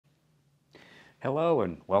Hello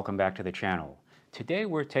and welcome back to the channel. Today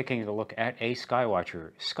we're taking a look at a Skywatcher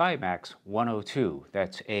Skymax 102.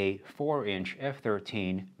 That's a 4-inch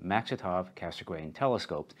f/13 Maksutov-Cassegrain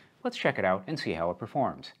telescope. Let's check it out and see how it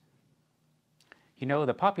performs. You know,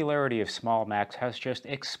 the popularity of small Macs has just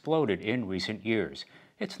exploded in recent years.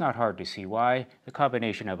 It's not hard to see why. The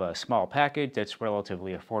combination of a small package that's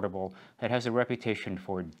relatively affordable, that has a reputation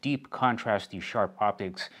for deep, contrasty, sharp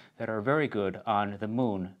optics that are very good on the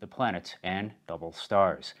moon, the planets, and double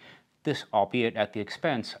stars. This albeit at the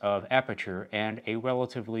expense of aperture and a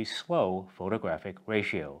relatively slow photographic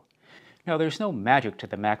ratio. Now, there's no magic to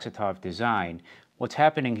the Maksutov design. What's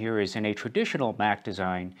happening here is in a traditional Mac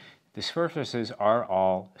design, the surfaces are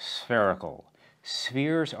all spherical.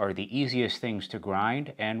 Spheres are the easiest things to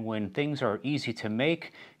grind, and when things are easy to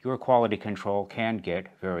make, your quality control can get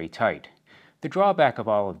very tight. The drawback of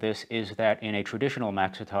all of this is that in a traditional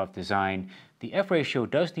Maksutov design, the f-ratio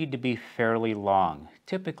does need to be fairly long,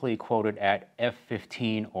 typically quoted at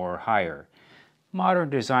f15 or higher. Modern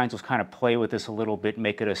designs will kind of play with this a little bit,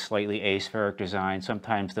 make it a slightly aspheric design.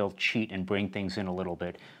 Sometimes they'll cheat and bring things in a little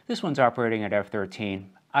bit. This one's operating at f13.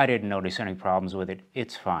 I didn't notice any problems with it.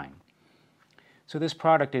 It's fine. So this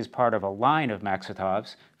product is part of a line of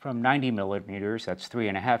Maksutovs from 90 millimeters, that's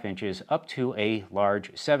 3.5 inches, up to a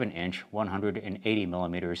large 7-inch, 180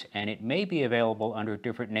 millimeters, and it may be available under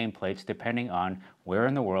different nameplates depending on where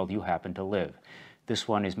in the world you happen to live. This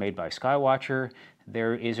one is made by Skywatcher.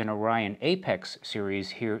 There is an Orion Apex series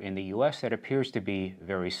here in the US that appears to be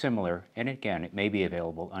very similar, and again, it may be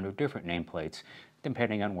available under different nameplates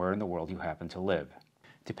depending on where in the world you happen to live.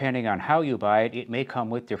 Depending on how you buy it, it may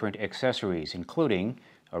come with different accessories, including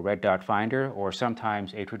a red dot finder or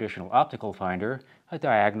sometimes a traditional optical finder, a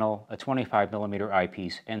diagonal, a 25 millimeter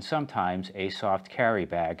eyepiece, and sometimes a soft carry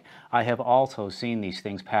bag. I have also seen these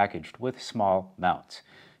things packaged with small mounts.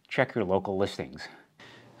 Check your local listings.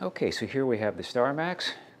 Okay, so here we have the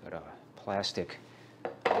StarMax. Got a plastic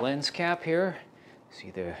lens cap here.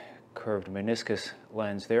 See the curved meniscus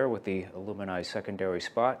lens there with the aluminized secondary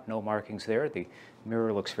spot. No markings there. The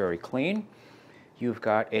mirror looks very clean. You've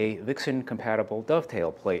got a Vixen compatible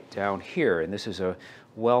dovetail plate down here, and this is a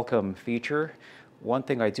welcome feature. One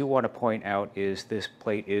thing I do want to point out is this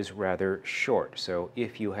plate is rather short. So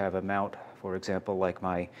if you have a mount, for example, like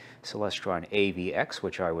my Celestron AVX,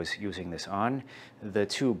 which I was using this on, the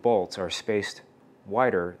two bolts are spaced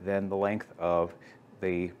wider than the length of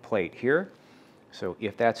the plate here. So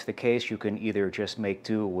if that's the case, you can either just make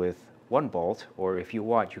do with one bolt, or if you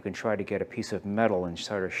want, you can try to get a piece of metal and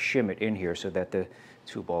sort of shim it in here so that the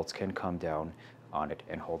two bolts can come down on it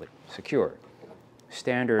and hold it secure.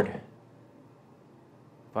 Standard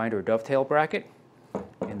binder dovetail bracket.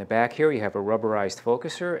 In the back here, you have a rubberized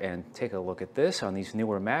focuser, and take a look at this. On these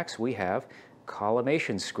newer Macs, we have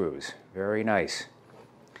collimation screws. Very nice.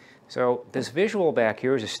 So this visual back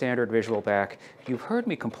here is a standard visual back. You've heard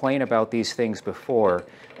me complain about these things before.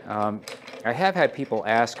 I have had people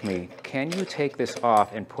ask me, can you take this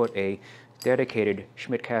off and put a dedicated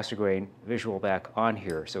Schmidt-Cassegrain visual back on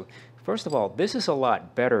here? So first of all, this is a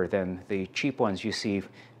lot better than the cheap ones you see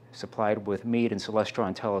supplied with Meade and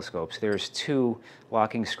Celestron telescopes. There's two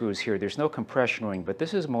locking screws here. There's no compression ring, but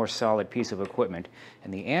this is a more solid piece of equipment.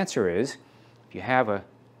 And the answer is, if you have a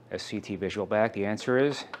CT visual back, the answer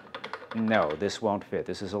is no, this won't fit.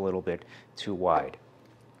 This is a little bit too wide.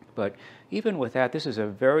 But even with that, this is a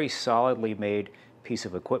very solidly made piece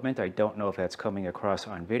of equipment. I don't know if that's coming across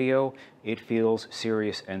on video. It feels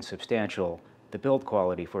serious and substantial. The build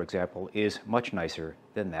quality, for example, is much nicer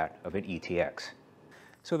than that of an ETX.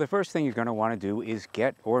 So the first thing you're going to want to do is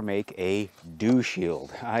get or make a dew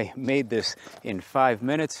shield. I made this in 5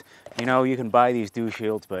 minutes. You know, you can buy these dew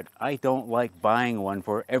shields, but I don't like buying one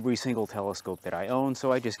for every single telescope that I own,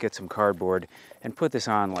 so I just get some cardboard and put this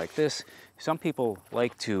on like this. Some people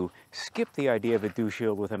like to skip the idea of a dew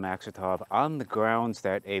shield with a Maksutov on the grounds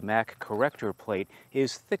that a Mac corrector plate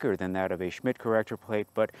is thicker than that of a Schmidt corrector plate,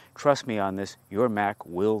 but trust me on this, your Mac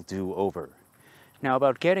will do over. Now,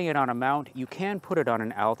 about getting it on a mount, you can put it on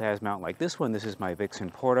an Altaz mount like this one. This is my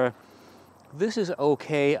Vixen Porta. This is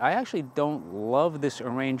okay. I actually don't love this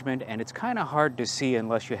arrangement, and it's kind of hard to see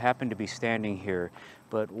unless you happen to be standing here.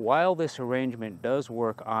 But while this arrangement does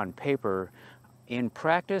work on paper, in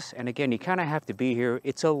practice, and again, you kind of have to be here,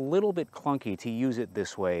 it's a little bit clunky to use it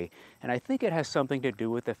this way. And I think it has something to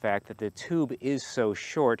do with the fact that the tube is so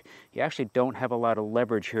short, you actually don't have a lot of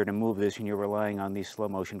leverage here to move this, and you're relying on these slow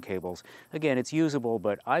motion cables. Again, it's usable,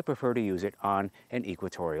 but I prefer to use it on an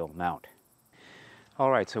equatorial mount. All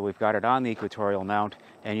right, so we've got it on the equatorial mount,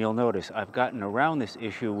 and you'll notice I've gotten around this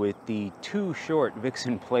issue with the too short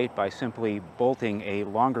Vixen plate by simply bolting a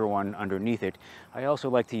longer one underneath it. I also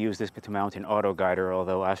like to use this to mount an auto guider,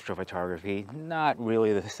 although astrophotography, not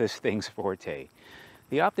really this thing's forte.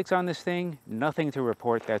 The optics on this thing, nothing to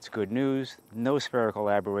report, that's good news. No spherical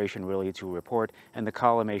aberration really to report, and the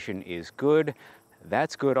collimation is good.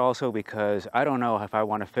 That's good also because I don't know if I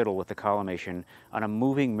want to fiddle with the collimation on a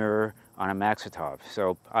moving mirror on a Maksutov,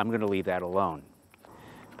 so I'm going to leave that alone.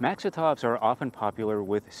 Maksutovs are often popular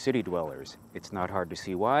with city dwellers. It's not hard to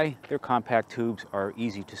see why. Their compact tubes are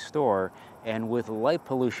easy to store, and with light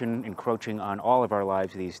pollution encroaching on all of our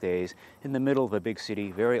lives these days, in the middle of a big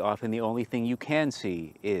city, very often the only thing you can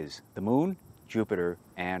see is the moon, Jupiter,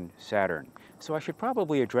 and Saturn. So I should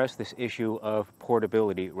probably address this issue of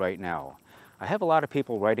portability right now. I have a lot of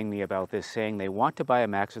people writing me about this saying they want to buy a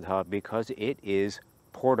Maksutov because it is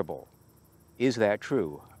portable. Is that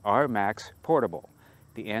true? Are Macs portable?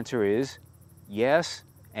 The answer is yes,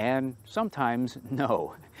 and sometimes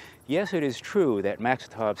no. Yes, it is true that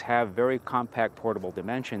Maksutovs have very compact portable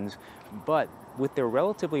dimensions, but with their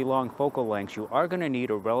relatively long focal lengths, you are going to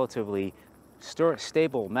need a relatively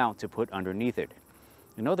stable mount to put underneath it.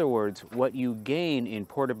 In other words, what you gain in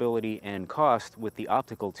portability and cost with the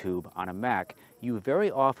optical tube on a Mac, you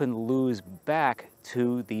very often lose back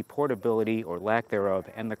to the portability or lack thereof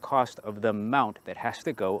and the cost of the mount that has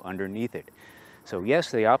to go underneath it. So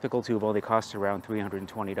yes, the optical tube only costs around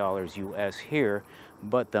 $320 US here,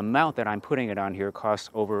 but the mount that I'm putting it on here costs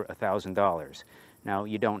over $1,000. Now,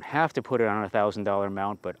 you don't have to put it on a $1,000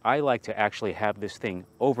 mount, but I like to actually have this thing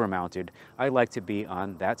over-mounted. I like to be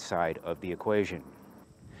on that side of the equation.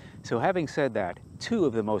 So having said that, two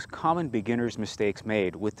of the most common beginner's mistakes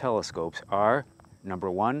made with telescopes are,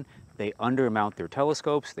 number one, they undermount their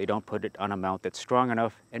telescopes, they don't put it on a mount that's strong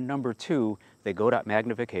enough, and number two, they go to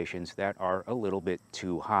magnifications that are a little bit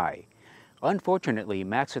too high. Unfortunately,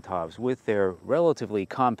 Maksutovs, with their relatively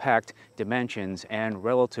compact dimensions and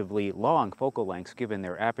relatively long focal lengths given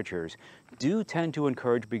their apertures, do tend to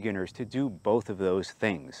encourage beginners to do both of those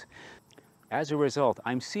things. As a result,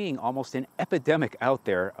 I'm seeing almost an epidemic out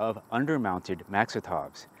there of undermounted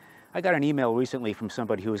Maksutovs. I got an email recently from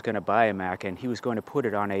somebody who was going to buy a Mac and he was going to put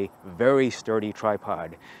it on a very sturdy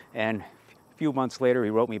tripod. And a few months later, he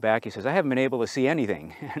wrote me back. He says, I haven't been able to see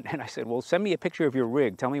anything. And I said, well, send me a picture of your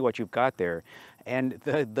rig. Tell me what you've got there. And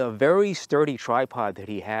the very sturdy tripod that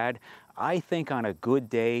he had, I think on a good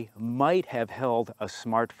day, might have held a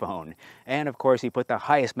smartphone. And of course, he put the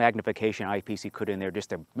highest magnification eyepiece he could in there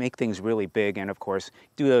just to make things really big. And of course,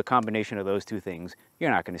 do a combination of those two things,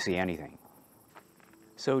 you're not going to see anything.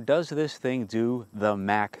 So does this thing do the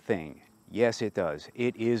Mac thing? Yes, it does.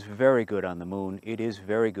 It is very good on the moon. It is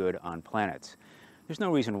very good on planets. There's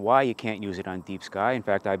no reason why you can't use it on deep sky. In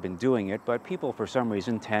fact, I've been doing it, but people for some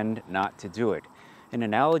reason tend not to do it. An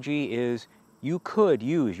analogy is you could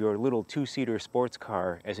use your little two-seater sports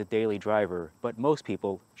car as a daily driver, but most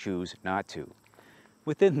people choose not to.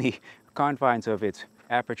 Within the confines of its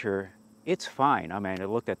aperture, it's fine. I mean, I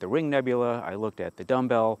looked at the Ring Nebula, I looked at the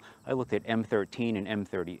Dumbbell, I looked at M13 and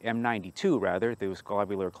M92 rather, those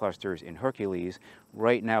globular clusters in Hercules.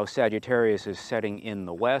 Right now, Sagittarius is setting in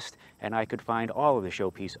the west, and I could find all of the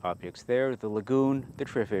showpiece objects there, the Lagoon, the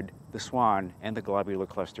Trifid, the Swan, and the globular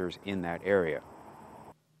clusters in that area.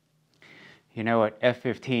 You know, at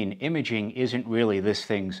F-15, imaging isn't really this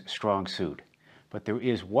thing's strong suit. But there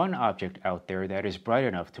is one object out there that is bright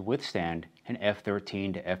enough to withstand an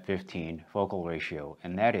F-13 to F-15 focal ratio,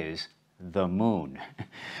 and that is the moon.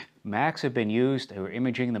 Macs have been used for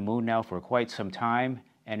imaging the moon now for quite some time,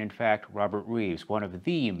 and in fact, Robert Reeves, one of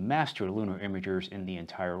the master lunar imagers in the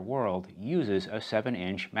entire world, uses a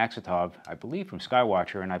 7-inch Maksutov, I believe from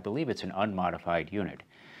Skywatcher, and I believe it's an unmodified unit.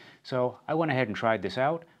 So I went ahead and tried this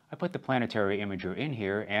out. I put the planetary imager in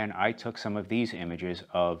here, and I took some of these images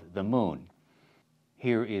of the moon.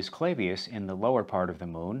 Here is Clavius in the lower part of the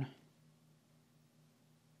moon,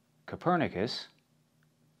 Copernicus,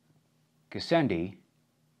 Gassendi,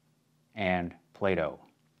 and Plato.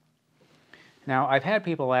 Now, I've had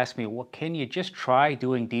people ask me, well, can you just try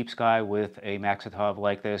doing deep sky with a Maksutov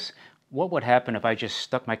like this? What would happen if I just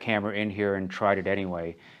stuck my camera in here and tried it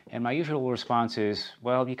anyway? And my usual response is,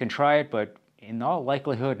 well, you can try it, but in all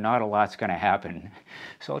likelihood, not a lot's going to happen.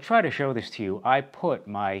 So I'll try to show this to you. I put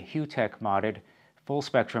my HuTech modded full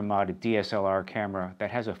spectrum modded DSLR camera that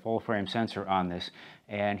has a full frame sensor on this.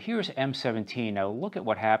 And here's M17. Now look at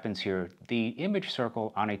what happens here. The image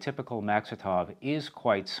circle on a typical Maksutov is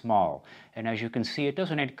quite small. And as you can see, it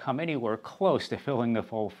doesn't come anywhere close to filling the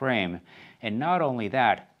full frame. And not only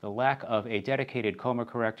that, the lack of a dedicated chroma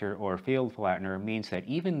corrector or field flattener means that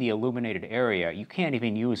even the illuminated area, you can't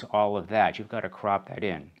even use all of that. You've got to crop that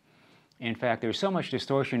in. In fact, there's so much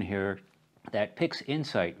distortion here that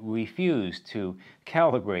PixInsight refused to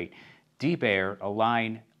calibrate, debayer,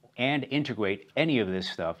 align, and integrate any of this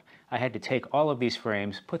stuff. I had to take all of these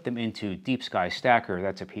frames, put them into Deep Sky Stacker,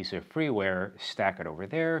 that's a piece of freeware, stack it over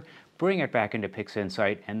there, bring it back into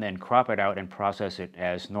PixInsight, and then crop it out and process it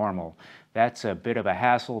as normal. That's a bit of a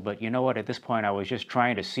hassle, but you know what, at this point I was just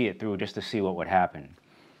trying to see it through just to see what would happen.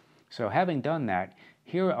 So having done that,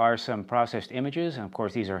 here are some processed images, and of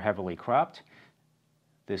course these are heavily cropped.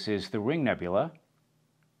 This is the Ring Nebula.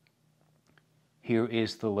 Here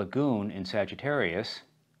is the Lagoon in Sagittarius.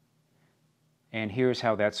 And here's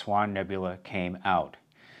how that Swan Nebula came out.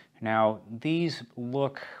 Now, these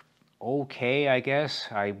look okay, I guess.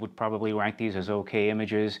 I would probably rank these as okay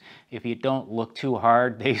images. If you don't look too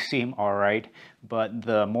hard, they seem all right. But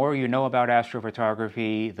the more you know about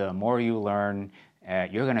astrophotography, the more you learn,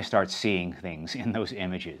 you're going to start seeing things in those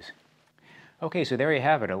images. Okay, so there you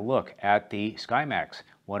have it, a look at the Skymax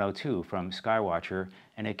 102 from Skywatcher.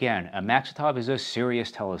 And again, a Maksutov is a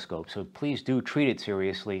serious telescope, so please do treat it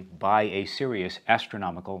seriously. Buy a serious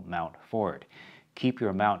astronomical mount for it. Keep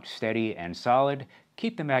your mount steady and solid.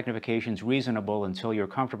 Keep the magnifications reasonable until you're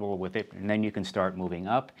comfortable with it, and then you can start moving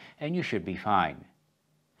up, and you should be fine.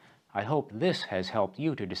 I hope this has helped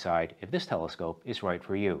you to decide if this telescope is right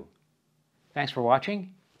for you. Thanks for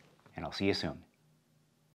watching, and I'll see you soon.